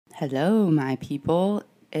Hello, my people.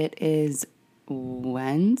 It is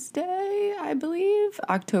Wednesday, I believe,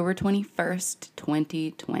 October 21st,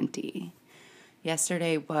 2020.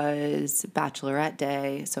 Yesterday was Bachelorette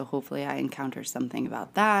Day, so hopefully I encounter something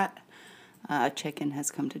about that. Chicken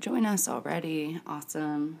has come to join us already.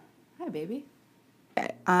 Awesome. Hi, baby.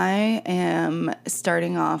 Okay, I am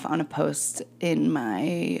starting off on a post in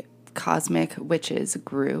my Cosmic Witches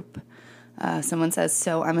group. Someone says,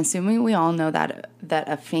 so I'm assuming we all know that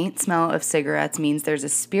a faint smell of cigarettes means there's a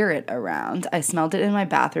spirit around. I smelled it in my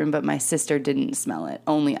bathroom, but my sister didn't smell it.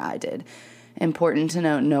 Only I did. Important to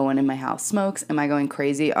note, no one in my house smokes. Am I going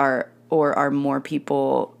crazy? Or are more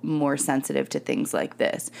people more sensitive to things like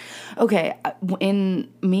this? Okay,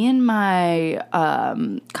 in me and my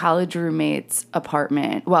college roommate's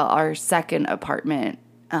apartment, well, our second apartment,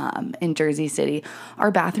 in Jersey City, our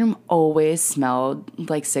bathroom always smelled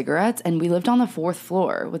like cigarettes, and we lived on the 4th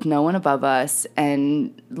floor with no one above us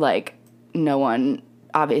and like no one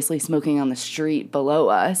obviously smoking on the street below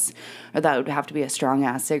us, or that would have to be a strong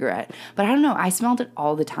ass cigarette. But I don't know, I smelled it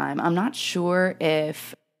all the time. I'm not sure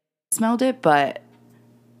if I smelled it, but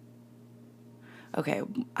okay,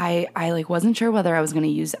 I like wasn't sure whether I was going to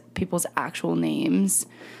use people's actual names.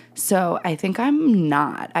 So I think I'm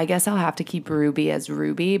not. I guess I'll have to keep Ruby as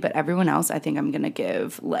Ruby, but everyone else I think I'm going to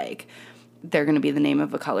give, like, they're going to be the name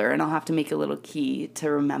of a color, and I'll have to make a little key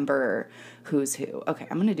to remember who's who. Okay,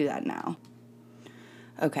 I'm going to do that now.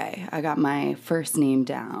 Okay, I got my first name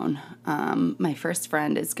down. My first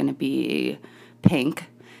friend is going to be Pink,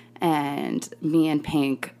 and me and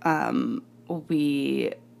Pink,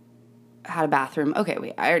 we had a bathroom. Okay,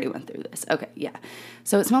 wait, I already went through this. Okay, yeah.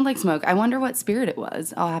 So it smelled like smoke. I wonder what spirit it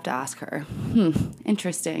was. I'll have to ask her.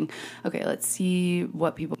 Interesting. Okay, let's see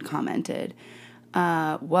what people commented.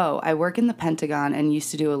 Whoa, I work in the Pentagon and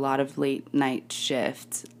used to do a lot of late night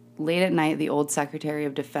shifts. Late at night, the old Secretary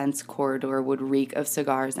of Defense corridor would reek of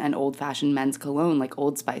cigars and old-fashioned men's cologne like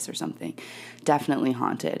Old Spice or something. Definitely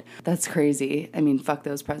haunted. That's crazy. I mean, fuck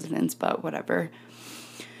those presidents, but whatever.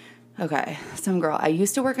 Okay, some girl. I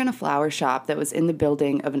used to work in a flower shop that was in the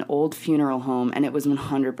building of an old funeral home, and it was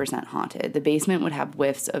 100% haunted. The basement would have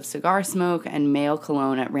whiffs of cigar smoke and male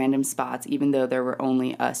cologne at random spots, even though there were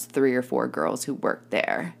only us 3 or 4 girls who worked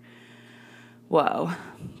there. Whoa,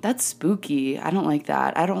 that's spooky. I don't like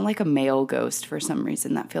that. I don't like a male ghost for some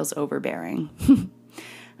reason. That feels overbearing.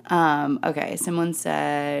 Okay, someone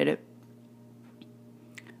said,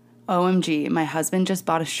 OMG, my husband just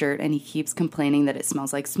bought a shirt and he keeps complaining that it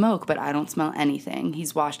smells like smoke, but I don't smell anything.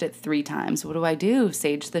 He's washed it 3 times. What do I do?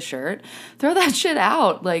 Sage the shirt? Throw that shit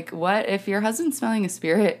out. Like, what? If your husband's smelling a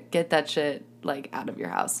spirit, get that shit, like, out of your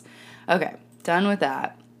house. Okay, done with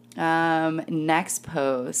that. Next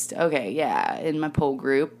post. Okay, yeah, in my poll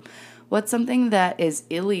group. What's something that is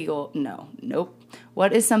illegal? Nope.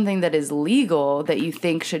 What is something that is legal that you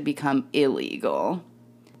think should become illegal?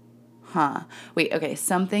 Wait, okay,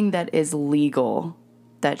 something that is legal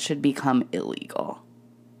that should become illegal.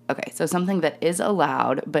 Okay, so something that is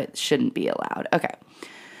allowed but shouldn't be allowed. Okay.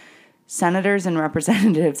 Senators and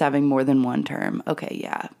representatives having more than one term. Okay,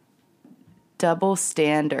 yeah. Double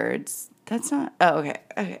standards. That's not,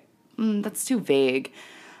 okay. That's too vague.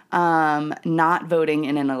 Not voting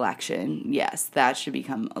in an election. Yes, that should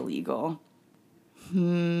become illegal.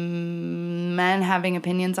 Men having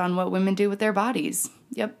opinions on what women do with their bodies.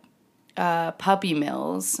 Yep. Puppy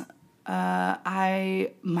mills.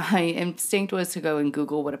 My instinct was to go and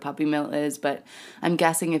Google what a puppy mill is, but I'm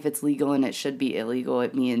guessing if it's legal and it should be illegal,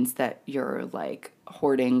 it means that you're like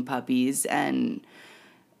hoarding puppies, and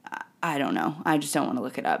I don't know. I just don't want to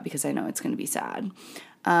look it up because I know it's going to be sad.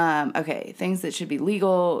 Okay, things that should be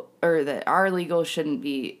legal or that are legal shouldn't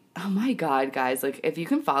be. Oh my God, guys, like if you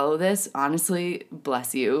can follow this, honestly,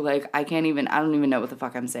 bless you. Like I don't even know what the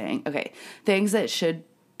fuck I'm saying. Okay, things that should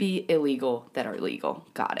be illegal that are legal.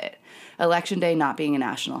 Got it. Election day not being a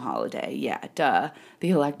national holiday. Yeah, duh. The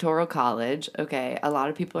Electoral College. Okay, a lot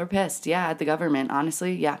of people are pissed. Yeah, at the government.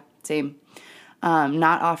 Honestly, yeah, same.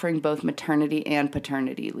 Not offering both maternity and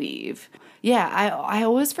paternity leave. Yeah, I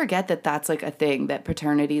always forget that that's like a thing, that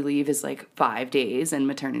paternity leave is like 5 days and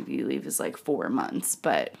maternity leave is like 4 months.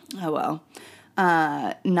 But oh well.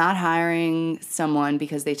 Not hiring someone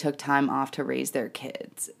because they took time off to raise their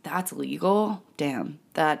kids. That's legal? Damn,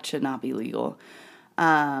 that should not be legal.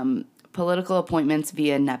 Political appointments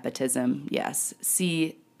via nepotism. Yes.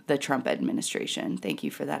 See the Trump administration. Thank you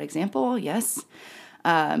for that example. Yes.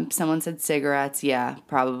 Someone said cigarettes. Yeah,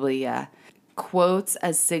 probably. Yeah. Quotes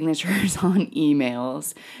as signatures on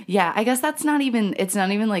emails. Yeah, I guess it's not even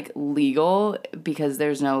like legal because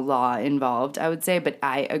there's no law involved, I would say, but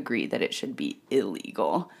I agree that it should be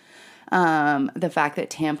illegal. The fact that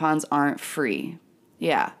tampons aren't free.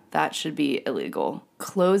 Yeah, that should be illegal.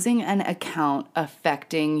 Closing an account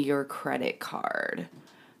affecting your credit card.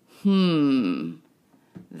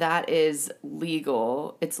 That is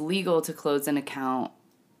legal. It's legal to close an account.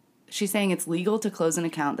 She's saying it's legal to close an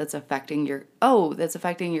account that's affecting your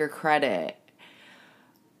credit.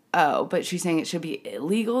 Oh, but she's saying it should be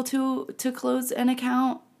illegal to close an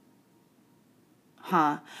account?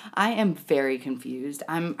 Huh. I am very confused.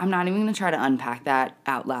 I'm not even going to try to unpack that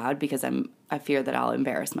out loud because I fear that I'll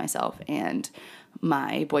embarrass myself, and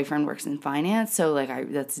my boyfriend works in finance, so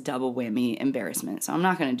that's double whammy embarrassment. So I'm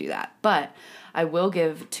not going to do that. But I will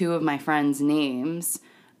give two of my friends' names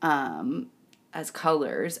as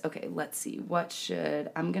colors. Okay, let's see.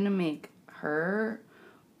 I'm going to make her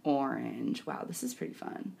orange. Wow, this is pretty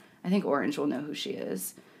fun. I think orange will know who she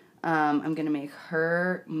is. I'm going to make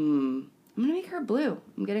her blue.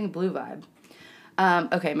 I'm getting a blue vibe.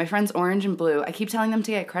 Okay, my friends orange and blue. I keep telling them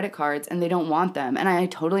to get credit cards and they don't want them. And I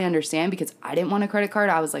totally understand because I didn't want a credit card.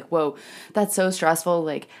 I was like, whoa, that's so stressful.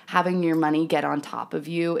 Like having your money get on top of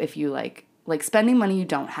you if you like spending money you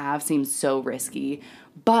don't have seems so risky.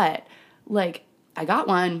 But I got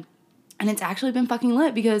one and it's actually been fucking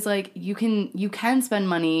lit because you can spend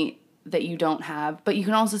money that you don't have, but you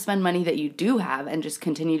can also spend money that you do have and just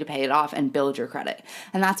continue to pay it off and build your credit.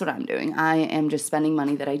 And that's what I'm doing. I am just spending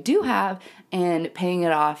money that I do have and paying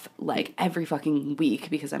it off every fucking week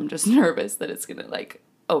because I'm just nervous that it's gonna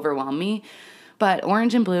overwhelm me. But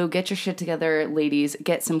orange and blue, get your shit together, ladies.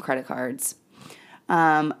 Get some credit cards.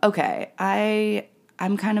 Okay,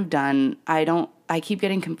 I'm kind of done. I keep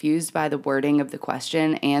getting confused by the wording of the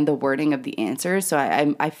question and the wording of the answers, so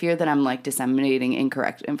I fear that I'm disseminating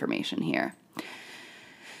incorrect information here.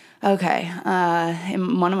 Okay,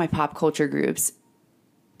 in one of my pop culture groups,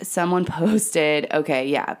 someone posted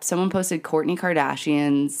Kourtney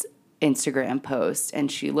Kardashian's Instagram post,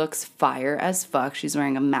 and she looks fire as fuck. She's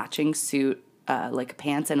wearing a matching suit,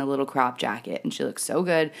 pants and a little crop jacket, and she looks so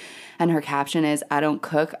good. And her caption is, "I don't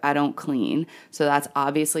cook, I don't clean." So that's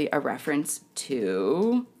obviously a reference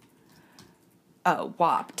to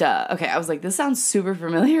WAP, duh. Okay, I was like, this sounds super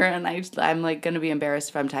familiar, and I'm gonna be embarrassed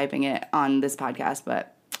if I'm typing it on this podcast,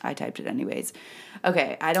 but I typed it anyways.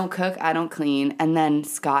 Okay, I don't cook, I don't clean. And then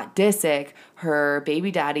Scott Disick, her baby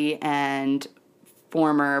daddy and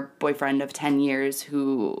former boyfriend of 10 years,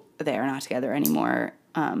 who they are not together anymore.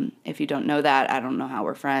 If you don't know that, I don't know how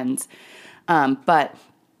we're friends. But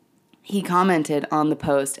he commented on the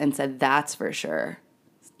post and said, "That's for sure."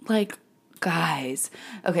 Guys.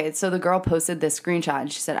 Okay, so the girl posted this screenshot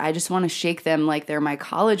and she said, "I just want to shake them like they're my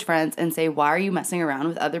college friends and say, why are you messing around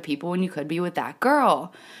with other people when you could be with that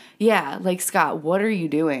girl?" Yeah, Scott, what are you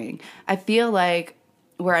doing? I feel like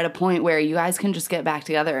we're at a point where you guys can just get back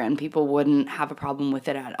together and people wouldn't have a problem with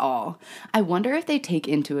it at all. I wonder if they take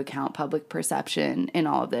into account public perception in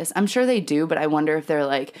all of this. I'm sure they do, but I wonder if they're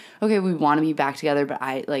okay, we want to be back together, but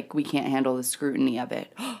we can't handle the scrutiny of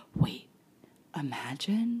it. Wait,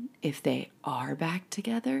 imagine if they are back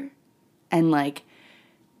together and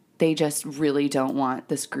they just really don't want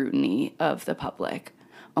the scrutiny of the public.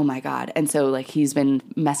 Oh my God. And so he's been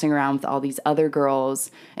messing around with all these other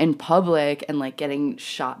girls in public and getting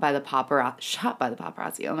shot by the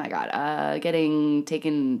paparazzi. Oh my God. Getting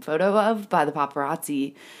taken photo of by the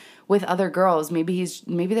paparazzi with other girls. Maybe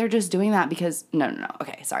they're just doing that because no.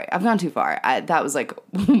 Okay. Sorry. I've gone too far. That was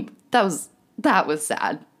that was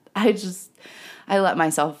sad. I let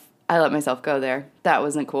myself go there. That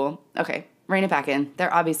wasn't cool. Okay. Rein it back in.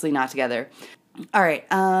 They're obviously not together. All right.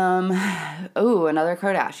 Another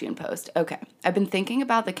Kardashian post. Okay. I've been thinking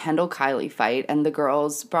about the Kendall-Kylie fight, and the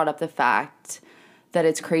girls brought up the fact that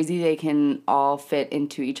it's crazy they can all fit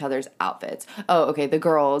into each other's outfits. Oh, okay. The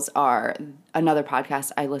girls are another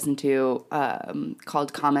podcast I listen to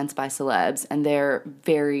called Comments by Celebs, and they're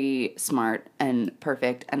very smart and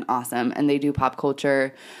perfect and awesome, and they do pop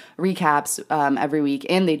culture recaps every week,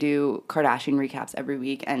 and they do Kardashian recaps every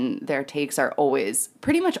week, and their takes are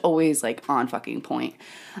pretty much always on fucking point.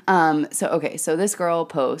 So this girl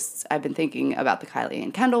posts, "I've been thinking about the Kylie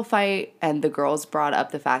and Kendall fight," and the girls brought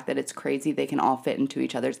up the fact that it's crazy they can all fit into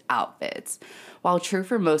each other's outfits. While true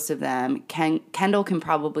for most of them, Kendall can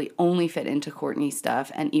probably only fit into Kourtney's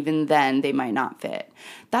stuff, and even then they might not fit.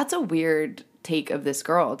 That's a weird take of this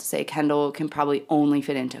girl to say Kendall can probably only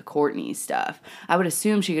fit into Kourtney's stuff. I would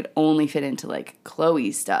assume she could only fit into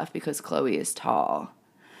Khloe's stuff because Khloe is tall.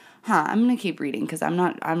 I'm gonna keep reading because I'm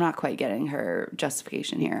not quite getting her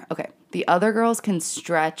justification here. Okay, the other girls can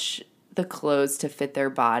stretch the clothes to fit their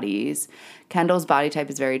bodies. Kendall's body type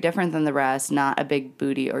is very different than the rest, not a big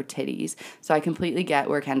booty or titties. So I completely get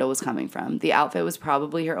where Kendall was coming from. The outfit was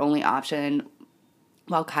probably her only option,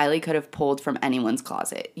 while Kylie could have pulled from anyone's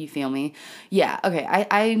closet. You feel me? Yeah, okay.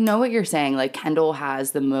 I know what you're saying. Like, Kendall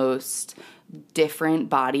has the most different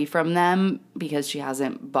body from them because she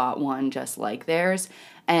hasn't bought one just like theirs.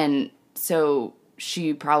 And so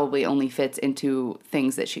she probably only fits into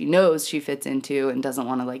things that she knows she fits into and doesn't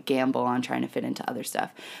want to like gamble on trying to fit into other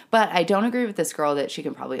stuff. But I don't agree with this girl that she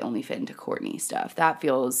can probably only fit into Kourtney stuff. That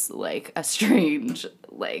feels like a strange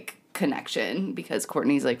like connection because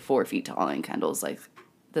Kourtney's like 4 feet tall and Kendall's like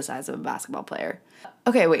the size of a basketball player.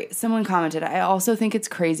 Okay, wait, someone commented, I also think it's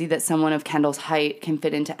crazy that someone of Kendall's height can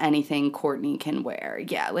fit into anything Kourtney can wear.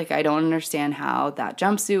 Yeah, like I don't understand how that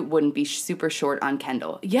jumpsuit wouldn't be super short on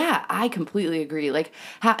Kendall. Yeah, I completely agree. Like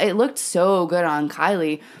it looked so good on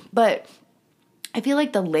Kylie, but I feel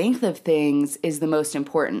like the length of things is the most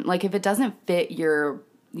important. Like if it doesn't fit your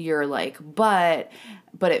like butt,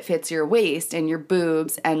 but it fits your waist and your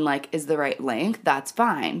boobs and like is the right length, that's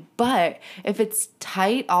fine. But if it's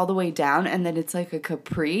tight all the way down and then it's like a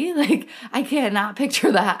capri, like I cannot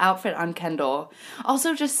picture that outfit on Kendall.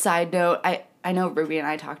 Also, just side note, I know Ruby and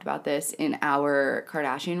I talked about this in our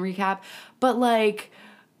Kardashian recap, but like,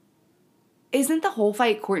 isn't the whole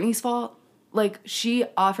fight Kourtney's fault? Like, she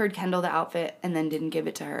offered Kendall the outfit and then didn't give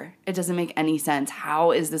it to her. It doesn't make any sense.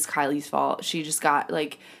 How is this Kylie's fault? She just got,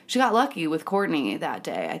 like, she got lucky with Kourtney that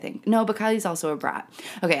day, I think. No, but Kylie's also a brat.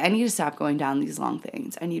 Okay, I need to stop going down these long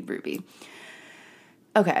things. I need Ruby.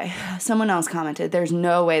 Okay, someone else commented, there's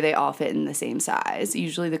no way they all fit in the same size.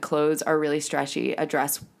 Usually the clothes are really stretchy. A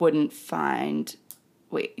dress wouldn't find...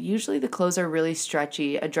 usually the clothes are really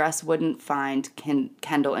stretchy. A dress wouldn't find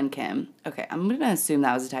Kendall and Kim. Okay, I'm going to assume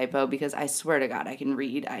that was a typo because I swear to God I can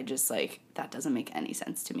read. I just, like, that doesn't make any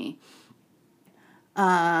sense to me.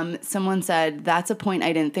 Someone said, that's a point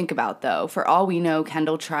I didn't think about, though. For all we know,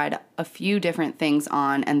 Kendall tried a few different things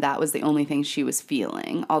on, and that was the only thing she was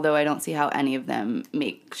feeling. Although I don't see how any of them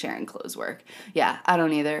make sharing clothes work. Yeah, I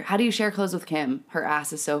don't either. How do you share clothes with Kim? Her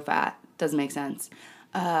ass is so fat. Doesn't make sense.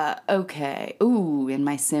 Okay. Ooh, in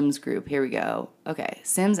my Sims group. Here we go. Okay.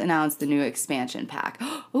 Sims announced the new expansion pack.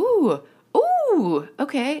 Ooh.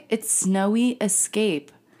 Okay. It's Snowy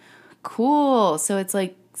Escape. Cool. So it's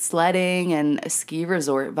like sledding and a ski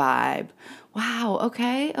resort vibe. Wow.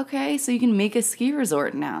 Okay. So you can make a ski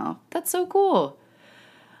resort now. That's so cool.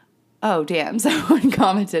 Oh, damn. Someone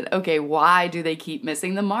commented, okay, why do they keep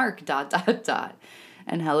missing the mark? ...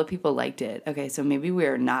 And hella people liked it. Okay, so maybe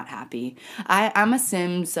we're not happy. I'm a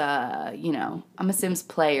Sims, I'm a Sims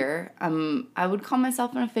player. I would call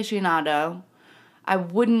myself an aficionado. I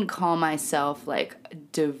wouldn't call myself,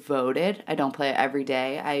 like, devoted. I don't play it every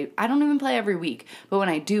day. I don't even play every week. But when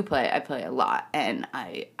I do play, I play a lot, and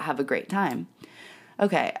I have a great time.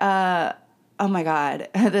 Okay, oh my God.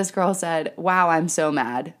 This girl said, wow, I'm so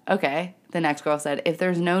mad. Okay. The next girl said, if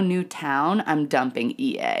there's no new town, I'm dumping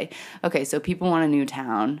EA. Okay, so people want a new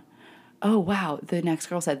town. Oh, wow. The next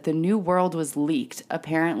girl said, the new world was leaked.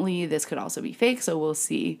 Apparently, this could also be fake, so we'll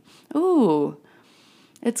see. Ooh,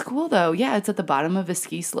 it's cool, though. Yeah, it's at the bottom of a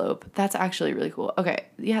ski slope. That's actually really cool. Okay,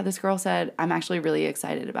 yeah, this girl said, I'm actually really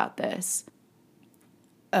excited about this.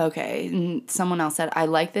 Okay, and someone else said, I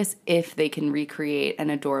like this if they can recreate an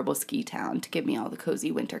adorable ski town to give me all the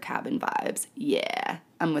cozy winter cabin vibes. Yeah,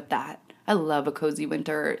 I'm with that. I love a cozy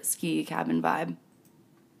winter ski cabin vibe.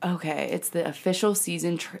 Okay, it's the official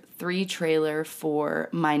season 3 trailer for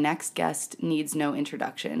My Next Guest Needs No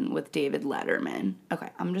Introduction with David Letterman. Okay,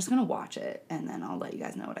 I'm just going to watch it, and then I'll let you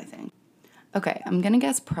guys know what I think. Okay, I'm going to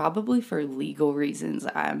guess probably for legal reasons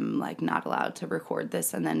I'm, like, not allowed to record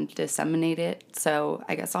this and then disseminate it. So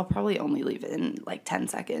I guess I'll probably only leave it in, like, 10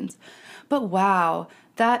 seconds. But wow,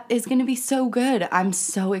 that is going to be so good. I'm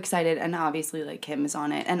so excited. And obviously, like, Kim is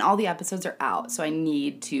on it. And all the episodes are out, so I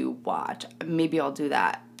need to watch. Maybe I'll do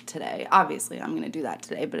that today. Obviously, I'm going to do that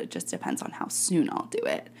today, but it just depends on how soon I'll do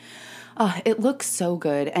it. It looks so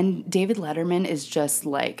good. And David Letterman is just,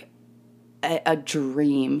 like, a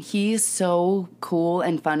dream. He's so cool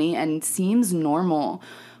and funny and seems normal.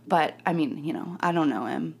 But, I mean, you know, I don't know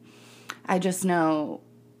him. I just know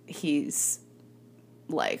he's,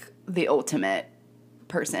 like, the ultimate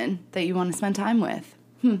person that you want to spend time with.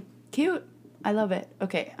 Cute. I love it.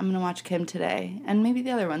 Okay, I'm going to watch Kim today. And maybe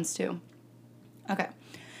the other ones, too. Okay.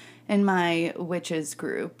 In my witches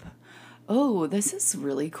group. Oh, this is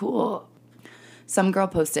really cool. Some girl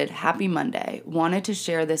posted, Happy Monday. Wanted to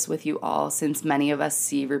share this with you all since many of us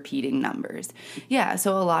see repeating numbers. Yeah,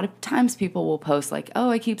 so a lot of times people will post like, oh,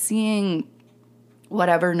 I keep seeing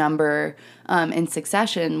whatever number in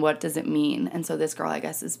succession, what does it mean? And so this girl, I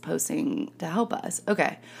guess, is posting to help us.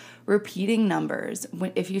 Okay. Repeating numbers.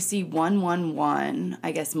 If you see 111,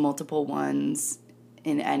 I guess multiple ones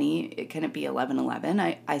in can it be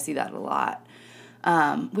 1111? I see that a lot.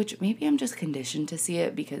 Which maybe I'm just conditioned to see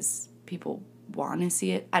it because people want to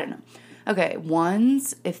see it. I don't know. Okay.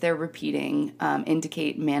 Ones, if they're repeating,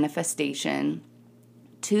 indicate manifestation.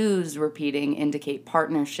 Twos repeating indicate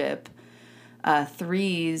partnership.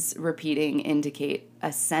 Threes repeating indicate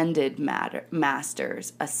ascended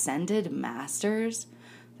masters. Ascended masters?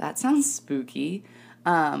 That sounds spooky.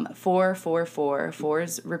 4,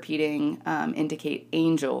 fours repeating indicate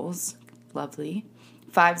angels. Lovely.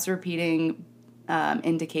 Fives repeating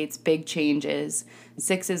indicates big changes.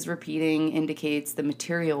 Sixes repeating indicates the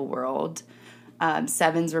material world.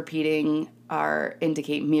 Sevens repeating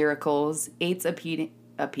indicate miracles. Eights repeating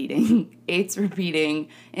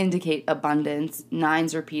indicate abundance.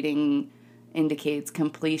 Nines repeating indicates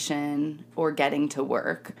completion or getting to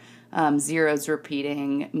work. Zeros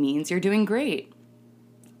repeating means you're doing great.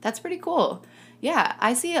 That's pretty cool. Yeah,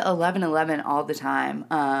 I see 1111 all the time.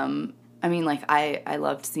 I mean, like, I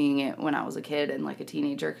loved seeing it when I was a kid and, like, a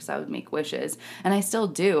teenager because I would make wishes. And I still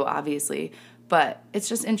do, obviously. But it's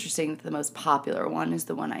just interesting that the most popular one is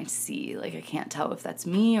the one I see. Like, I can't tell if that's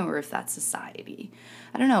me or if that's society.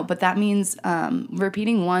 I don't know. But that means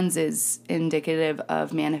repeating ones is indicative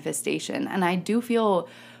of manifestation. And I do feel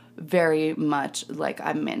very much like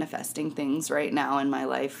I'm manifesting things right now in my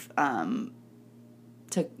life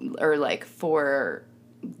for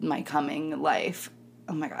my coming life.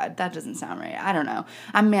 Oh my God, that doesn't sound right. I don't know.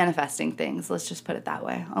 I'm manifesting things. Let's just put it that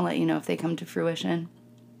way. I'll let you know if they come to fruition.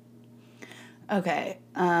 Okay.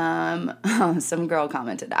 Some girl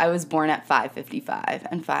commented, I was born at 5:55,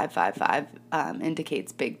 and 5:55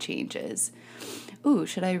 indicates big changes. Ooh,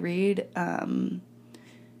 should I read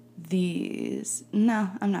these? No,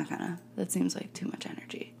 I'm not gonna. That seems like too much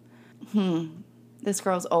energy. This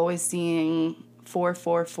girl's always seeing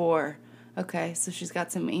 444. Okay, so she's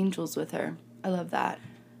got some angels with her. I love that.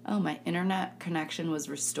 Oh, my internet connection was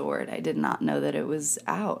restored. I did not know that it was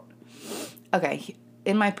out. Okay,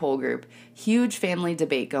 in my poll group, huge family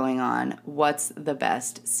debate going on. What's the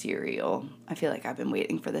best cereal? I feel like I've been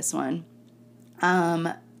waiting for this one.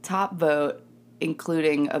 Top vote,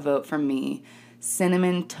 including a vote from me,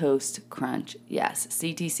 Cinnamon Toast Crunch. Yes,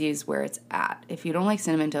 CTC is where it's at. If you don't like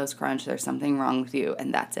Cinnamon Toast Crunch, there's something wrong with you,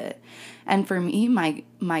 and that's it. And for me, my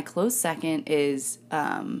close second is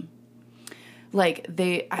I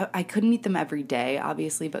couldn't eat them every day,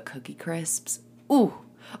 obviously, but Cookie Crisps. Ooh,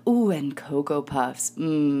 and Cocoa Puffs.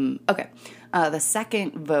 Okay. The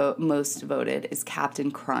second most voted is Cap'n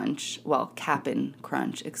Crunch,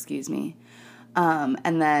 excuse me.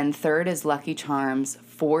 And then third is Lucky Charms.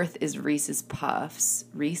 Fourth is Reese's Puffs.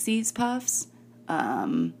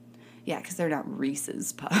 Yeah, because they're not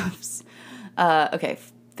Reese's Puffs. Okay,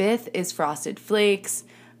 fifth is Frosted Flakes.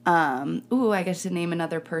 I get to name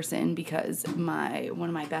another person because one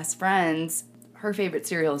of my best friends, her favorite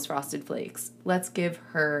cereal is Frosted Flakes. I'm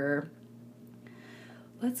gonna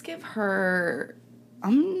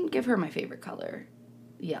give her my favorite color,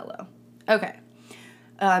 yellow. Okay.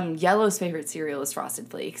 Yellow's favorite cereal is Frosted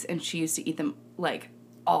Flakes, and she used to eat them like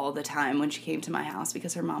all the time when she came to my house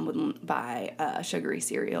because her mom wouldn't buy sugary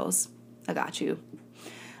cereals. I got you.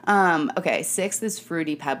 Okay, 6th is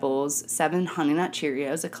Fruity Pebbles. 7, Honey Nut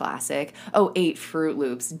Cheerios, a classic. 8, Fruit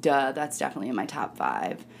Loops. Duh, that's definitely in my top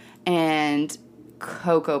 5. And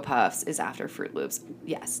Cocoa Puffs is after Fruit Loops.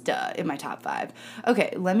 Yes, duh, in my top 5.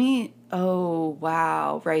 Okay, oh,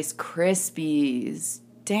 wow, Rice Krispies.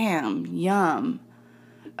 Damn, yum.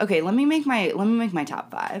 Okay, let me make my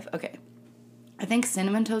top 5. Okay. I think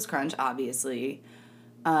Cinnamon Toast Crunch, obviously.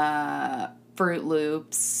 Fruit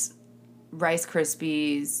Loops, Rice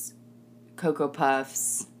Krispies, Cocoa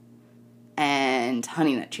Puffs, and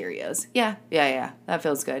Honey Nut Cheerios. Yeah, that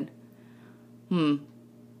feels good.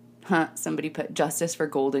 Somebody put Justice for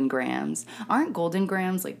Golden Grams. Aren't Golden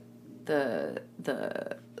Grams like the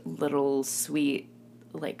little sweet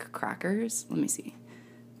like crackers? Let me see.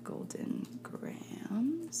 Golden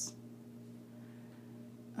Grams.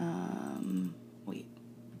 Wait.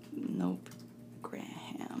 Nope.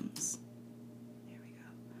 Grahams. There we go.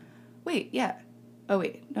 Wait, yeah. Oh,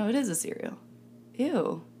 wait. No, it is a cereal.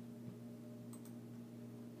 Ew.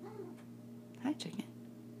 Hi, chicken.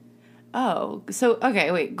 Oh, so,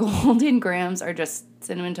 okay, wait. Golden Grams are just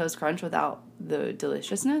Cinnamon Toast Crunch without the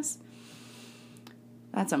deliciousness?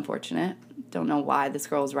 That's unfortunate. Don't know why this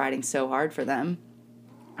girl is riding so hard for them.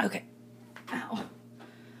 Okay. Ow.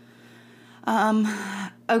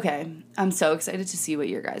 Okay. I'm so excited to see what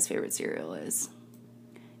your guys' favorite cereal is.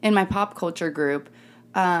 In my pop culture group,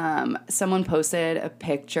 someone posted a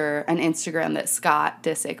picture, an Instagram that Scott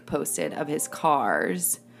Disick posted of his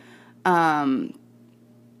cars in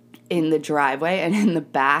the driveway, and in the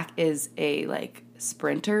back is a, like,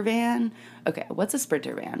 Sprinter van. Okay, what's a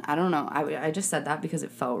Sprinter van? I don't know. I just said that because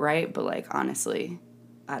it felt right, but, like, honestly,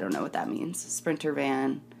 I don't know what that means. Sprinter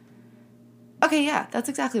van. Okay, yeah, that's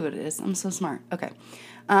exactly what it is. I'm so smart. Okay.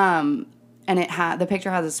 And the picture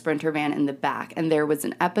has a Sprinter van in the back. And there was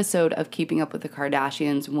an episode of Keeping Up with the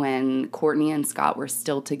Kardashians when Kourtney and Scott were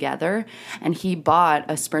still together. And he bought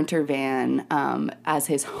a Sprinter van as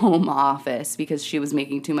his home office because she was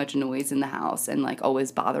making too much noise in the house and, like,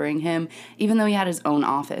 always bothering him, even though he had his own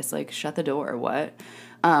office. Like, shut the door, what?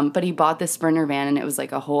 But he bought this Sprinter van, and it was,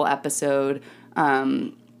 like, a whole episode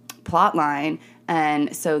plot line.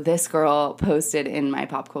 And so this girl posted in my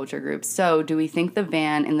pop culture group, so do we think the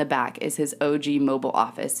van in the back is his OG mobile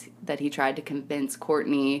office that he tried to convince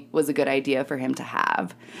Kourtney was a good idea for him to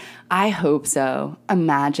have? I hope so.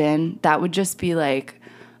 Imagine. That would just be like,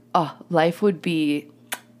 oh, life would be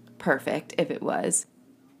perfect if it was.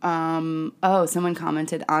 Someone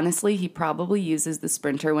commented, honestly, he probably uses the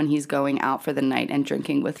Sprinter when he's going out for the night and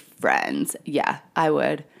drinking with friends. Yeah, I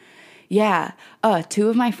would. Yeah, two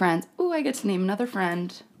of my friends. Ooh, I get to name another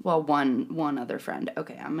friend. Well, one other friend.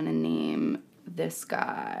 Okay, I'm gonna name this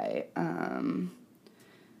guy.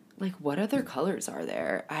 Like, what other colors are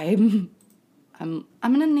there? I'm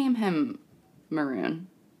gonna name him Maroon.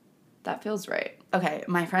 That feels right. Okay,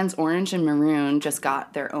 my friends Orange and Maroon just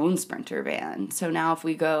got their own Sprinter van. So now if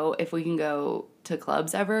we can go to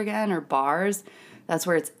clubs ever again or bars, that's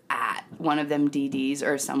where it's at. One of them DDs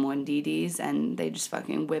or someone DDs, and they just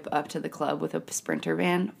fucking whip up to the club with a Sprinter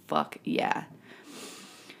van. Fuck yeah.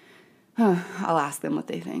 I'll ask them what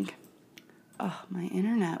they think. Oh, my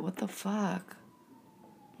internet. What the fuck?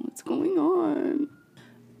 What's going on?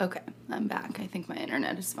 Okay, I'm back. I think my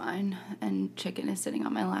internet is fine. And Chicken is sitting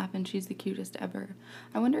on my lap, and she's the cutest ever.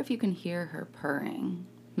 I wonder if you can hear her purring.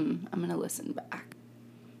 I'm going to listen back.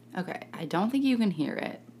 Okay, I don't think you can hear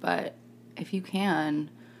it, but if you can,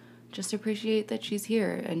 just appreciate that she's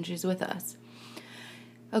here and she's with us.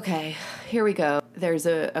 Okay, here we go. There's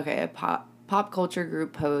a pop culture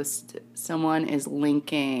group post. Someone is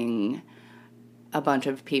linking a bunch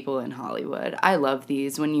of people in Hollywood. I love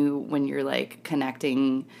these when you're like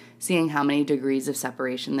connecting, seeing how many degrees of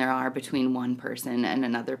separation there are between one person and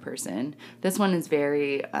another person. This one is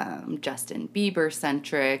very Justin Bieber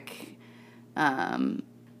centric.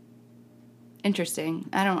 Interesting.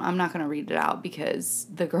 I'm not going to read it out because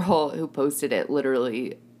the girl who posted it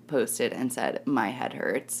literally posted and said, my head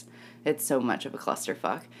hurts. It's so much of a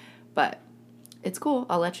clusterfuck. But it's cool.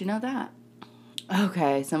 I'll let you know that.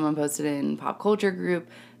 Okay, someone posted in pop culture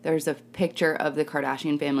group. There's a picture of the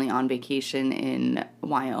Kardashian family on vacation in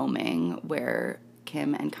Wyoming where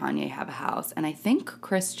Kim and Kanye have a house. And I think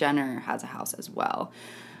Kris Jenner has a house as well.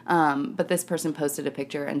 But this person posted a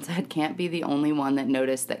picture and said, can't be the only one that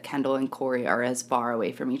noticed that Kendall and Corey are as far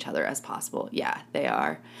away from each other as possible. Yeah, they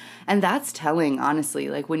are. And that's telling, honestly.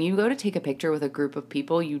 Like, when you go to take a picture with a group of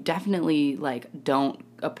people, you definitely, like, don't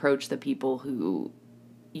approach the people who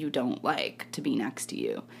you don't like to be next to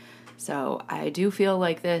you. So I do feel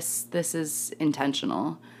like this is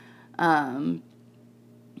intentional.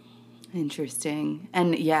 Interesting.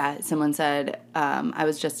 And yeah, someone said, I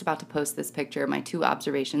was just about to post this picture. My two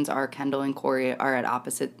observations are Kendall and Corey are at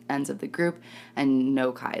opposite ends of the group and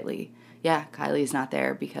no Kylie. Yeah, Kylie's not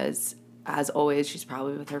there because, as always, she's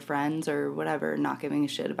probably with her friends or whatever, not giving a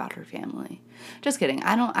shit about her family. Just kidding.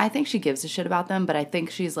 I think she gives a shit about them, but I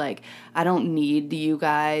think she's like, I don't need you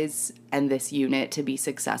guys and this unit to be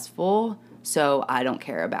successful, so I don't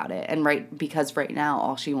care about it. And because right now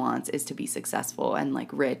all she wants is to be successful and like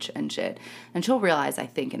rich and shit. And she'll realize, I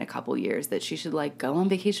think, in a couple years that she should like go on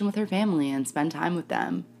vacation with her family and spend time with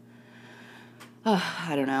them.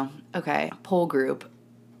 I don't know. Okay, poll group.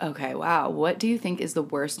 Okay, wow. What do you think is the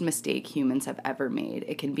worst mistake humans have ever made?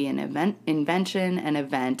 It can be an invention, an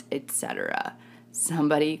event, etc.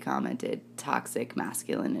 Somebody commented toxic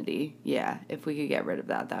masculinity. Yeah, if we could get rid of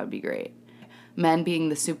that, that would be great. Men being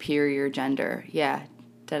the superior gender. Yeah,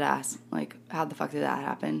 deadass. Like, how the fuck did that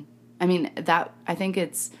happen? I mean, I think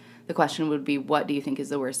the question would be, what do you think is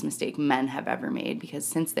the worst mistake men have ever made? Because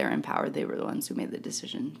since they're empowered, they were the ones who made the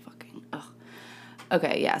decision. Fucking, ugh.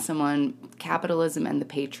 Okay, yeah, capitalism and the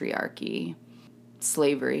patriarchy.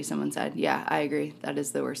 Slavery, someone said. Yeah, I agree. That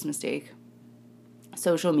is the worst mistake.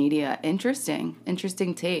 Social media, interesting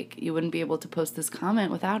take. You wouldn't be able to post this comment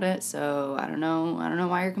without it, so I don't know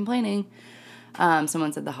why you're complaining.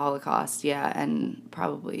 Someone said the Holocaust, yeah, and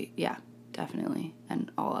probably, yeah, definitely, and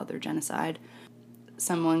all other genocide.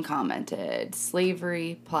 someone commented,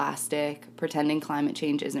 slavery, plastic, pretending climate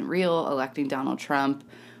change isn't real, electing Donald Trump,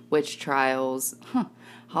 witch trials,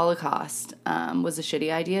 Holocaust was a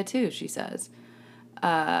shitty idea too, she says.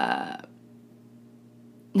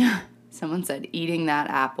 Someone said, eating that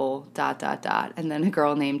apple, ... And then a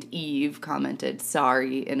girl named Eve commented,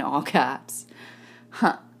 sorry, in all caps.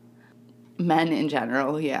 Men in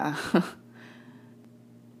general, yeah.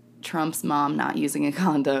 Trump's mom not using a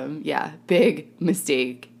condom. Yeah, big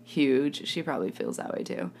mistake. Huge. She probably feels that way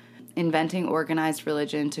too. Inventing organized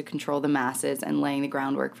religion to control the masses and laying the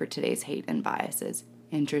groundwork for today's hate and biases.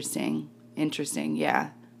 Interesting.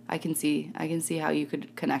 Yeah. I can see how you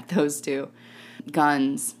could connect those two.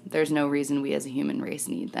 Guns. There's no reason we as a human race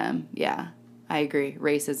need them. Yeah, I agree.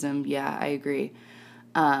 Racism. Yeah, I agree.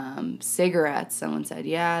 Cigarettes. Someone said,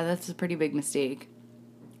 yeah, that's a pretty big mistake.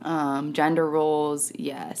 Gender roles,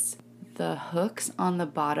 yes. The hooks on the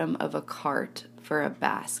bottom of a cart for a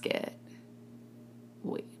basket.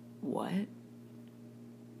 Wait, what?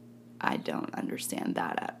 I don't understand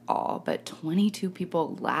that at all. But 22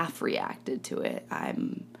 people reacted to it.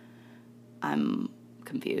 I'm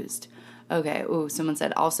confused. Okay, someone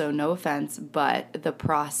said, also, no offense, but the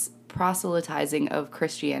proselytizing of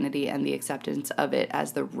Christianity and the acceptance of it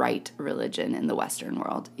as the right religion in the Western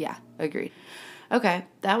world. Yeah, agreed. Okay,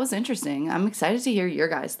 that was interesting. I'm excited to hear your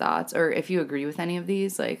guys' thoughts, or if you agree with any of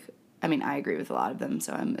these. I agree with a lot of them,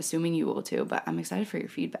 so I'm assuming you will too, but I'm excited for your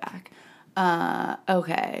feedback.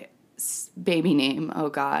 Okay, baby name, oh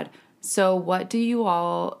God. So what do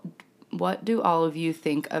all of you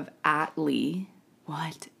think of Atlee?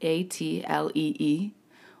 What? Atlee?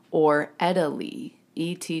 Or Ettalee?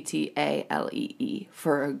 Ettalee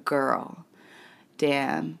for a girl.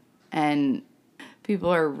 Damn. And people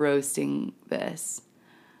are roasting this.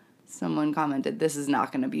 Someone commented, this is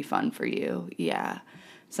not going to be fun for you. Yeah.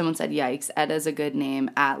 Someone said, yikes, Etta's a good name.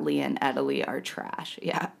 Atlee and Ettalee are trash.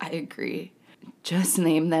 Yeah, I agree. Just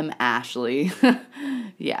name them Ashley.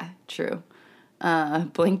 Yeah, true.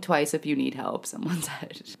 Blink twice if you need help, someone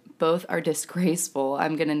said. Both are disgraceful.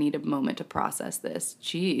 I'm going to need a moment to process this.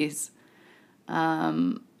 Jeez.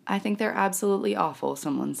 I think they're absolutely awful,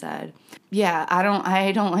 someone said. Yeah,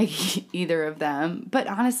 I don't like either of them. But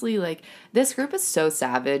honestly, this group is so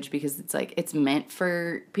savage because it's meant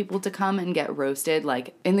for people to come and get roasted.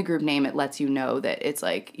 In the group name, it lets you know that it's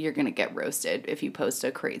you're going to get roasted if you post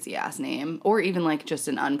a crazy ass name or even just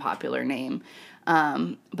an unpopular name.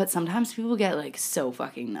 But sometimes people get so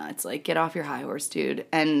fucking nuts. Get off your high horse, dude.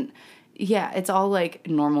 And yeah, it's all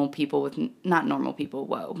normal people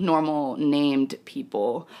normal named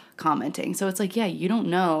people commenting. So it's yeah, you don't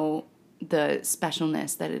know the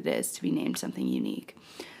specialness that it is to be named something unique.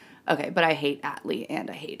 Okay, but I hate Atlee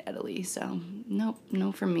and I hate Ettalee, so nope,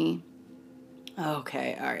 no for me.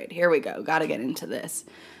 Okay, all right, here we go. Gotta get into this.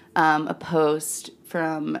 A post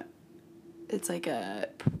from, it's a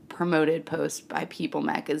promoted post by People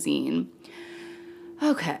magazine.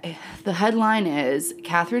 Okay, the headline is,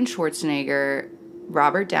 Katherine Schwarzenegger,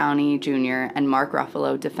 Robert Downey Jr., and Mark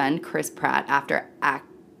Ruffalo defend Chris Pratt after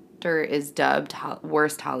actor is dubbed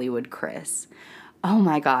worst Hollywood Chris. Oh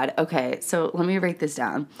my God. Okay, so let me break this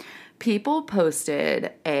down. People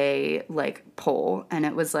posted a poll, and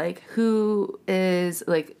it was who is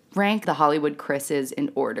rank the Hollywood Chris's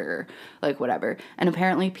in order, whatever. And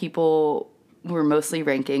apparently people were mostly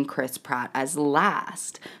ranking Chris Pratt as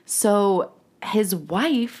last. So his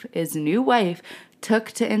new wife,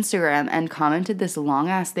 took to Instagram and commented this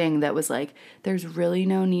long-ass thing that was there's really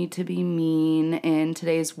no need to be mean in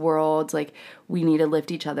today's world. We need to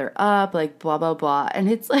lift each other up, blah, blah, blah. And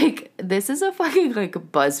it's this is a fucking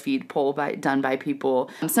BuzzFeed poll done by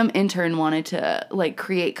people. Some intern wanted to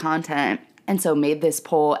create content, and so made this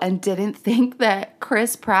poll and didn't think that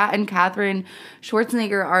Chris Pratt and Katherine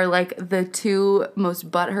Schwarzenegger are the two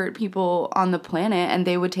most butthurt people on the planet, and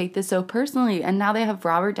they would take this so personally. And now they have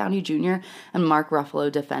Robert Downey Jr. and Mark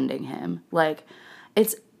Ruffalo defending him.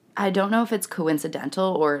 I don't know if it's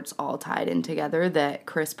coincidental or it's all tied in together that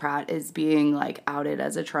Chris Pratt is being outed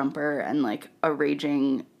as a Trumper and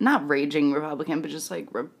a not raging Republican, but just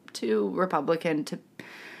too Republican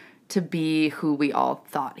to be who we all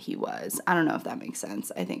thought he was. I don't know if that makes sense.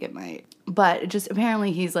 I think it might. But just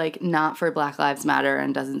apparently he's not for Black Lives Matter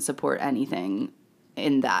and doesn't support anything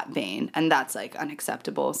in that vein. And that's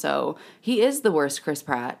unacceptable. So he is the worst Chris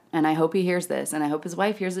Pratt. And I hope he hears this. And I hope his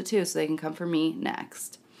wife hears it too, so they can come for me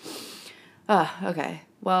next. Okay.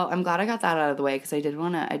 Well, I'm glad I got that out of the way because I did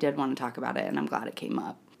want to talk about it, and I'm glad it came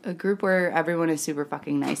up. A group where everyone is super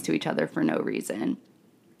fucking nice to each other for no reason.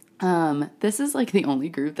 This is like the only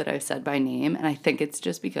group that I've said by name, and I think it's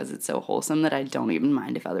just because it's so wholesome that I don't even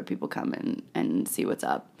mind if other people come in and see what's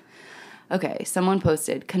up. Okay, someone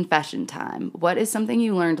posted, confession time. What is something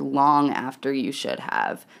you learned long after you should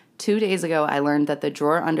have? 2 days ago, I learned that the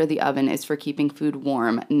drawer under the oven is for keeping food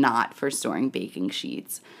warm, not for storing baking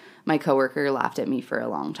sheets. My coworker laughed at me for a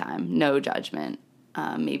long time. No judgment.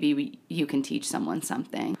 Maybe you can teach someone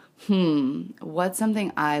something. What's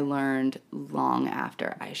something I learned long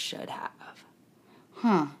after I should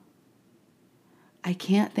have? I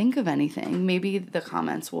can't think of anything. Maybe the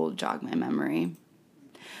comments will jog my memory.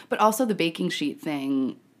 But also the baking sheet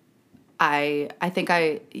thing, I think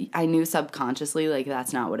I knew subconsciously, like,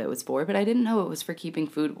 that's not what it was for, but I didn't know it was for keeping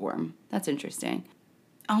food warm. That's interesting.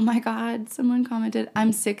 Oh my God, someone commented,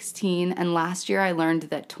 I'm 16, and last year I learned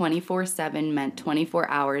that 24/7 meant 24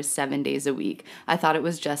 hours, 7 days a week. I thought it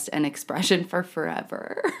was just an expression for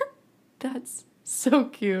forever. That's so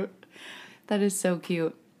cute. That is so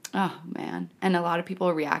cute. Oh, man. And a lot of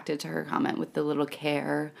people reacted to her comment with the little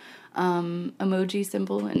care emoji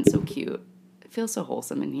symbol, and so cute. It feels so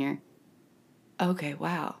wholesome in here. Okay,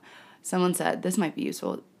 wow. Someone said, this might be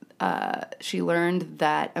useful. She learned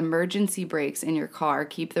that emergency brakes in your car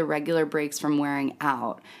keep the regular brakes from wearing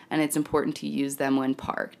out, and it's important to use them when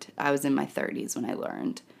parked. I was in my 30s when I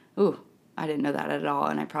learned. Ooh, I didn't know that at all,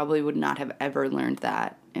 and I probably would not have ever learned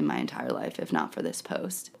that in my entire life if not for this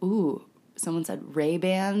post. Ooh, someone said,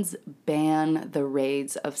 Ray-Bans ban the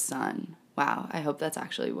rays of sun. Wow, I hope that's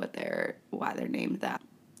actually why they're named that.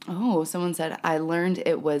 Oh, someone said, I learned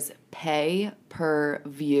it was pay per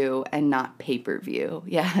view and not pay-per-view.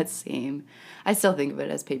 Yeah, same. I still think of it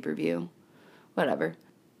as pay-per-view. Whatever.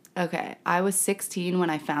 Okay, I was 16 when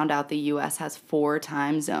I found out the U.S. has 4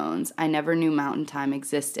 time zones. I never knew Mountain Time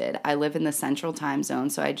existed. I live in the Central Time Zone,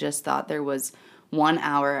 so I just thought there was 1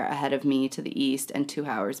 hour ahead of me to the east and 2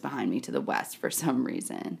 hours behind me to the west for some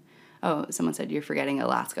reason. Oh, someone said, you're forgetting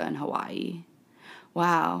Alaska and Hawaii.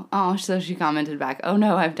 Wow. Oh, so she commented back, oh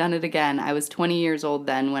no, I've done it again. I was 20 years old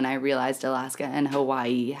then when I realized Alaska and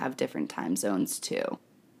Hawaii have different time zones too.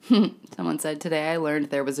 Someone said, today I learned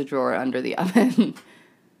there was a drawer under the oven.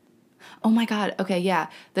 Oh my God. Okay, yeah.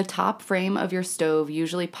 The top frame of your stove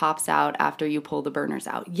usually pops out after you pull the burners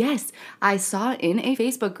out. Yes, I saw in a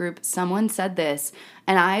Facebook group someone said this,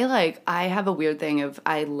 and I have a weird thing of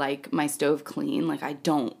I like my stove clean. Like, I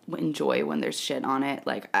don't enjoy when there's shit on it.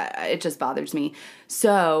 Like, it just bothers me.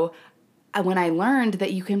 So when I learned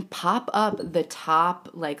that you can pop up the top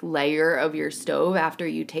like layer of your stove after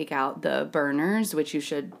you take out the burners, which you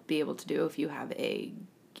should be able to do if you have a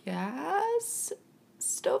gas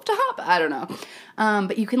stovetop, I don't know.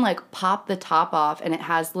 But you can like pop the top off, and it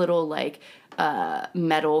has little like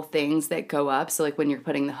metal things that go up. So like when you're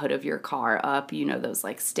putting the hood of your car up, you know, those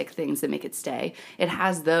like stick things that make it stay. It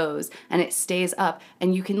has those, and it stays up,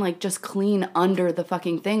 and you can like just clean under the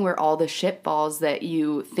fucking thing where all the shit falls that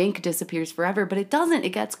you think disappears forever, but it doesn't. It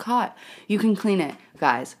gets caught. You can clean it.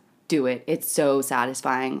 Guys, do it. It's so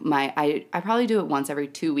satisfying. I probably do it once every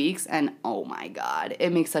 2 weeks, and oh my God,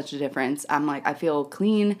 it makes such a difference. I'm like, I feel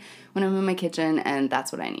clean when I'm in my kitchen, and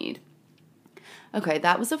that's what I need. Okay,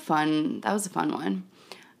 that was a fun one.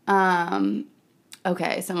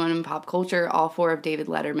 Okay, someone in pop culture, all 4 of David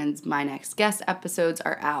Letterman's My Next Guest episodes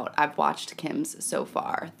are out. I've watched Kim's so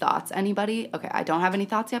far. Thoughts, anybody? Okay, I don't have any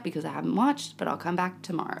thoughts yet because I haven't watched, but I'll come back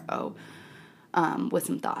tomorrow with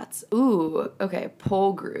some thoughts. Ooh, okay,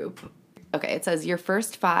 poll group. Okay, it says your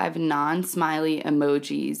first 5 non-smiley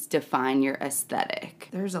emojis define your aesthetic.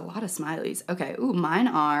 There's a lot of smileys. Okay, ooh, mine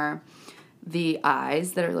are the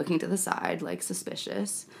eyes that are looking to the side, like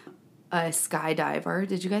suspicious. A skydiver.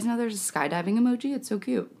 Did you guys know there's a skydiving emoji? It's so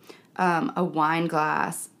cute. A wine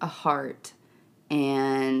glass, a heart,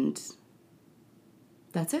 and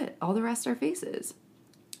that's it. All the rest are faces.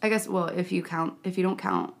 I guess, well, if you don't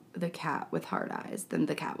count the cat with hard eyes, then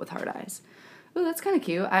the cat with hard eyes. Oh, that's kind of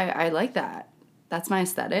cute. I like that. That's my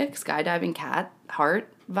aesthetic. Skydiving cat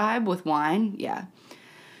heart vibe with wine. Yeah.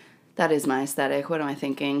 That is my aesthetic. What am I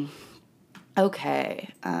thinking? Okay.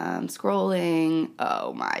 Scrolling.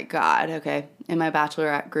 Oh my God. Okay. In my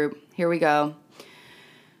Bachelorette group. Here we go.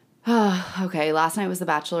 Okay. Last night was the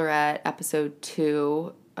Bachelorette episode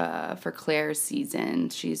 2 for Claire's season.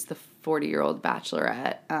 She's the 40-year-old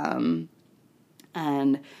Bachelorette.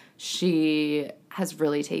 And she has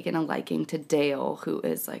really taken a liking to Dale, who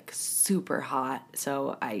is like super hot.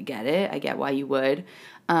 So I get it. I get why you would.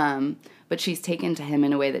 But she's taken to him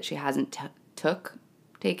in a way that she hasn't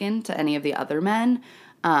taken to any of the other men.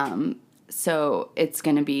 So it's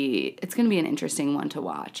gonna be an interesting one to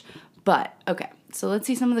watch. But, okay, so let's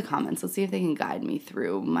see some of the comments. Let's see if they can guide me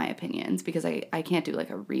through my opinions, because I can't do like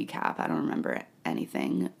a recap. I don't remember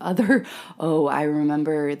anything other. Oh, I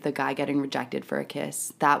remember the guy getting rejected for a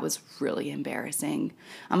kiss. That was really embarrassing.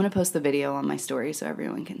 I'm going to post the video on my story so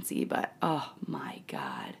everyone can see, but oh my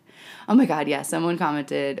God. Oh my God, yeah, someone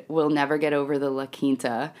commented, we'll never get over the La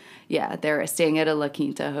Quinta. Yeah, they're staying at a La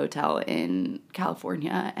Quinta hotel in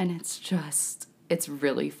California, and it's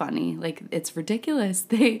really funny. Like, it's ridiculous.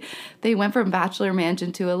 They went from Bachelor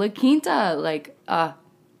Mansion to a La Quinta. Like, I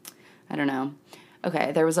don't know.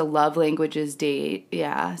 Okay, there was a love languages date.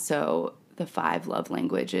 Yeah, so the 5 love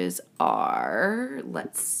languages are,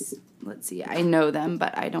 let's see. I know them,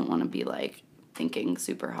 but I don't want to be like thinking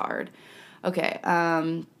super hard. Okay,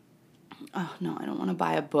 oh no, I don't want to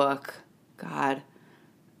buy a book. God.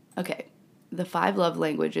 Okay. The 5 love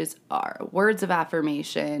languages are words of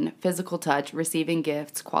affirmation, physical touch, receiving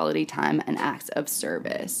gifts, quality time, and acts of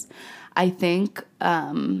service. I think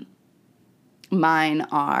mine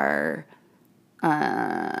are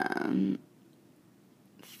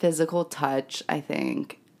physical touch, I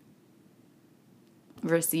think.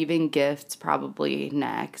 Receiving gifts, probably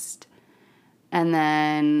next. And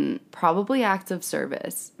then probably acts of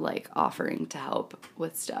service, like offering to help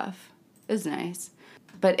with stuff is nice.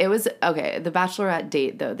 But it was, okay, the Bachelorette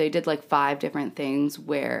date, though, they did like 5 different things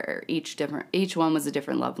where each one was a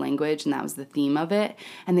different love language, and that was the theme of it.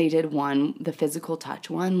 And they did one, the physical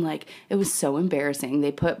touch one, like, it was so embarrassing.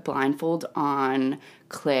 They put blindfold on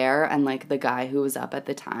Claire and, like, the guy who was up at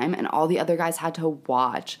the time, and all the other guys had to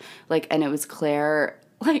watch. Like, and it was Claire,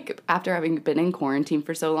 like, after having been in quarantine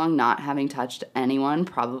for so long, not having touched anyone,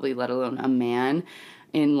 probably let alone a man,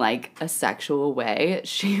 in like a sexual way,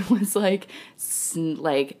 she was like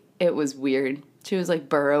it was weird. She was like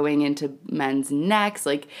burrowing into men's necks.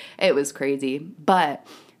 Like, it was crazy. But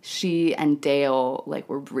she and Dale like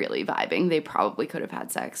were really vibing. They probably could have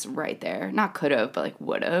had sex right there. Not could have, but like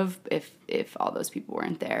would have if all those people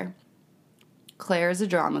weren't there. Claire's a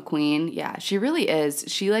drama queen. Yeah, she really is.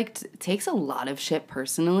 She like takes a lot of shit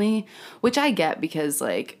personally, which I get, because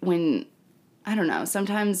like when, I don't know,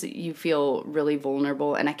 sometimes you feel really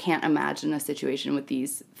vulnerable, and I can't imagine a situation with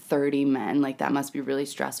these 30 men. Like, that must be really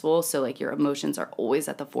stressful. So, like, your emotions are always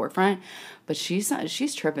at the forefront. But she's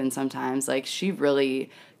tripping sometimes. Like, she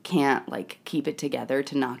really can't, like, keep it together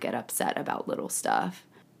to not get upset about little stuff.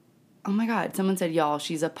 Oh, my God. Someone said, y'all,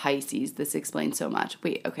 she's a Pisces. This explains so much.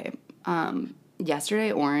 Wait, okay.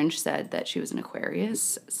 Yesterday, Orange said that she was an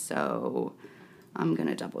Aquarius. So, I'm going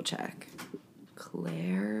to double check.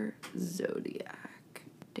 Claire Zodiac.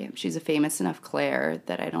 Damn, she's a famous enough Claire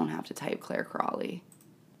that I don't have to type Claire Crawley.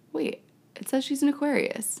 Wait, it says she's an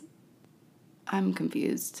Aquarius. I'm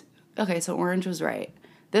confused. Okay, so Orange was right.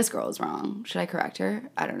 This girl is wrong. Should I correct her?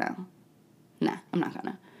 I don't know. Nah, I'm not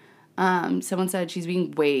gonna. Someone said she's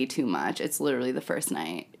being way too much. It's literally the first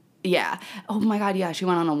night. Yeah. Oh my God, yeah. She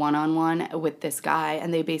went on a one-on-one with this guy,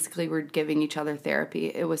 and they basically were giving each other therapy.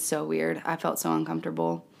 It was so weird. I felt so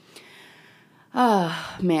uncomfortable.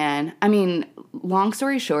 Oh, man. I mean, long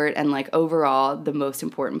story short, and like overall, the most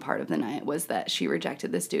important part of the night was that she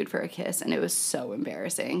rejected this dude for a kiss, and it was so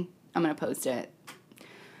embarrassing. I'm going to post it.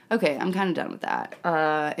 Okay, I'm kind of done with that.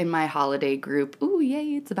 In my holiday group, ooh,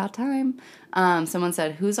 yay, it's about time. Someone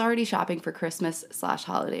said, who's already shopping for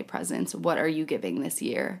Christmas/holiday presents? What are you giving this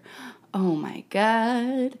year? Oh my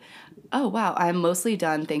God. Oh, wow. I'm mostly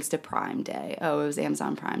done thanks to Prime Day. Oh, it was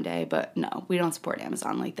Amazon Prime Day, but no, we don't support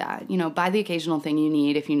Amazon like that. You know, buy the occasional thing you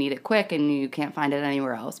need if you need it quick and you can't find it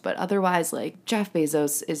anywhere else. But otherwise, like, Jeff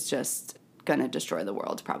Bezos is just gonna destroy the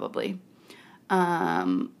world, probably.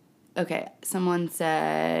 Okay, someone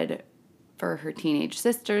said for her teenage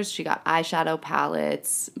sisters, she got eyeshadow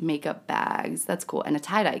palettes, makeup bags. That's cool. And a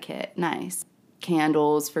tie-dye kit. Nice.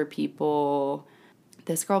 Candles for people.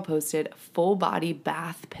 This girl posted full body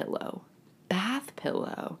bath pillow. Bath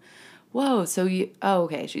pillow. Whoa, so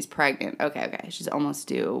okay, she's pregnant. Okay. She's almost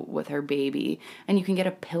due with her baby. And you can get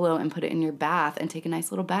a pillow and put it in your bath and take a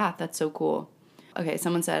nice little bath. That's so cool. Okay,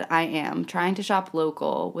 someone said, I am trying to shop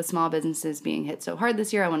local with small businesses being hit so hard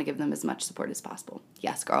this year. I want to give them as much support as possible.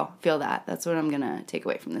 Yes, girl, feel that. That's what I'm going to take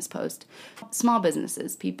away from this post. Small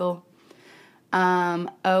businesses, people.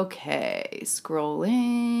 Okay,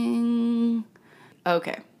 scrolling.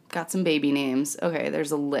 Okay, got some baby names. Okay,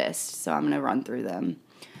 there's a list, so I'm going to run through them.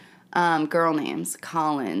 Girl names,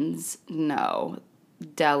 Collins, no.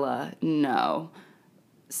 Della, no.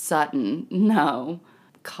 Sutton, no.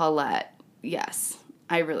 Colette, yes.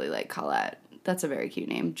 I really like Colette. That's a very cute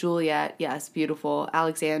name. Juliet, yes, beautiful.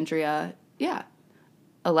 Alexandria, yeah.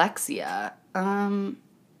 Alexia,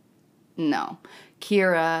 No.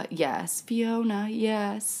 Kira, yes. Fiona,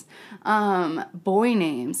 yes. Boy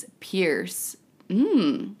names, Pierce.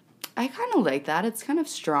 I kind of like that. It's kind of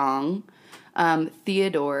strong.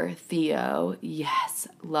 Theodore, Theo, yes.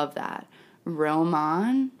 Love that.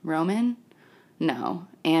 Roman? No.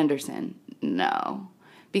 Anderson, no.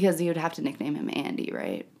 Because you would have to nickname him Andy,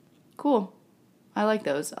 right? Cool. I like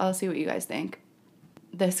those. I'll see what you guys think.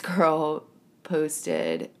 This girl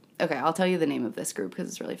posted... Okay, I'll tell you the name of this group because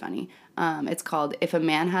it's really funny. It's called If a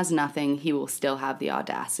Man Has Nothing, He Will Still Have the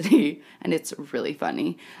Audacity. And it's really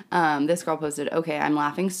funny. This girl posted, okay, I'm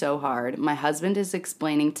laughing so hard. My husband is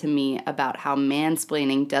explaining to me about how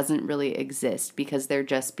mansplaining doesn't really exist because they're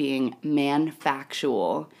just being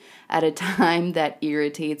man-factual at a time that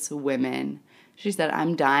irritates women. She said,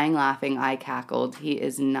 I'm dying laughing. I cackled. He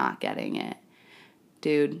is not getting it.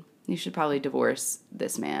 Dude, you should probably divorce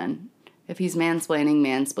this man. If he's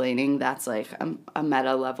mansplaining, that's like a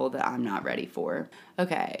meta level that I'm not ready for.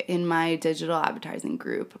 Okay, in my digital advertising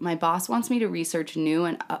group, my boss wants me to research new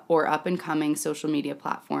and or up-and-coming social media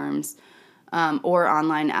platforms or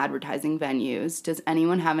online advertising venues. Does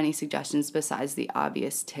anyone have any suggestions besides the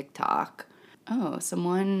obvious TikTok? Oh,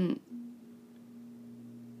 someone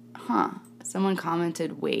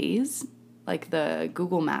commented Waze, like the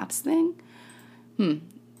Google Maps thing.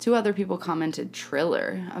 2 other people commented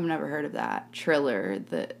Triller. I've never heard of that. Triller,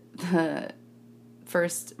 the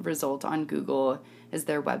first result on Google is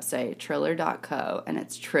their website, triller.co, and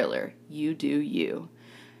it's Triller, you do you.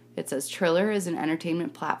 It says Triller is an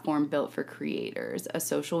entertainment platform built for creators, a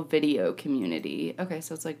social video community. Okay,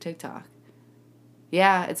 so it's like TikTok.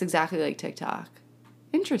 Yeah, it's exactly like TikTok.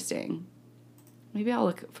 Interesting. Maybe I'll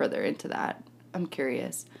look further into that. I'm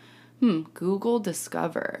curious. Google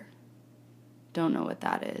Discover. Don't know what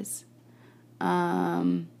that is.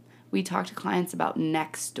 We talk to clients about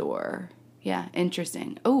Nextdoor. Yeah,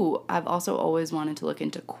 interesting. Oh, I've also always wanted to look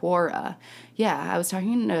into Quora. Yeah, I was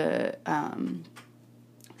talking to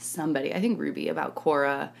somebody, I think Ruby, about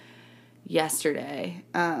Quora yesterday.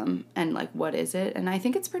 And like, what is it? And I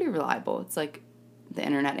think it's pretty reliable. It's like the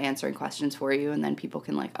internet answering questions for you, and then people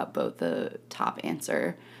can like upvote the top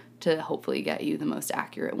answer to hopefully get you the most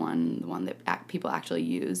accurate one, the one that people actually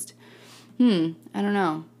used. I don't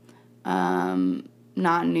know.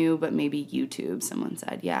 Not new, but maybe YouTube, someone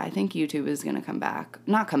said. Yeah, I think YouTube is going to come back.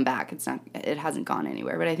 Not come back. It hasn't gone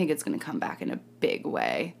anywhere, but I think it's going to come back in a big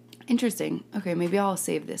way. Interesting. Okay, maybe I'll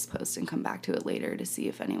save this post and come back to it later to see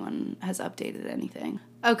if anyone has updated anything.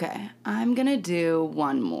 Okay, I'm going to do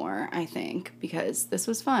one more, I think, because this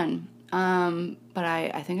was fun. But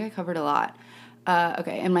I think I covered a lot.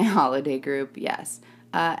 Okay, in my holiday group, yes.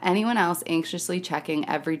 Anyone else anxiously checking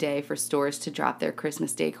every day for stores to drop their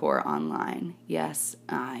Christmas decor online? Yes,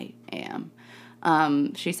 I am.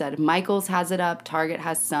 She said, Michael's has it up, Target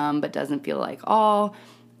has some, but doesn't feel like all.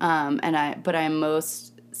 But I'm most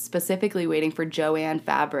specifically waiting for Joann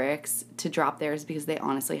Fabrics to drop theirs because they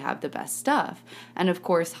honestly have the best stuff. And of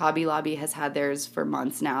course, Hobby Lobby has had theirs for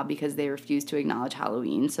months now because they refuse to acknowledge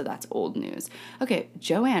Halloween, so that's old news. Okay,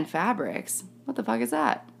 Joann Fabrics. What the fuck is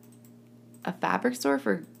that? A fabric store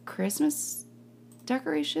for Christmas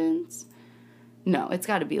decorations? No, it's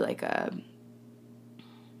got to be like a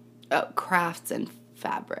crafts and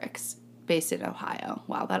fabrics based in Ohio.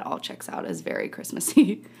 Wow, that all checks out as very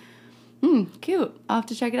Christmassy. Cute. I'll have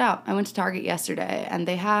to check it out. I went to Target yesterday, and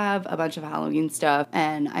they have a bunch of Halloween stuff,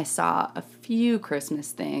 and I saw a few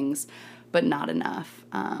Christmas things, but not enough.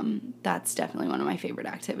 That's definitely one of my favorite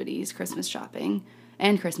activities, Christmas shopping.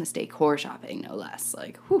 And Christmas decor shopping, no less.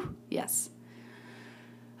 Like, whew, yes.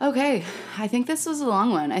 Okay, I think this was a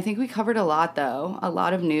long one. I think we covered a lot, though. A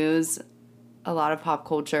lot of news, a lot of pop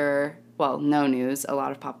culture. Well, no news, a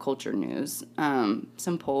lot of pop culture news,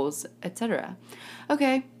 some polls, etc.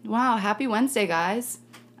 Okay, wow, happy Wednesday, guys.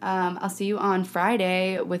 I'll see you on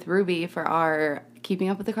Friday with Ruby for our Keeping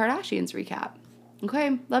Up with the Kardashians recap.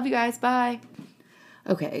 Okay, love you guys. Bye.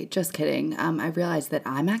 Okay, just kidding. I realized that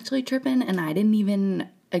I'm actually tripping, and I didn't even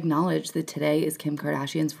acknowledge that today is Kim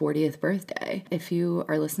Kardashian's 40th birthday. If you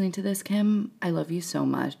are listening to this, Kim, I love you so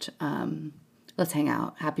much. Let's hang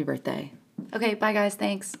out. Happy birthday. Okay, bye guys.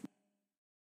 Thanks.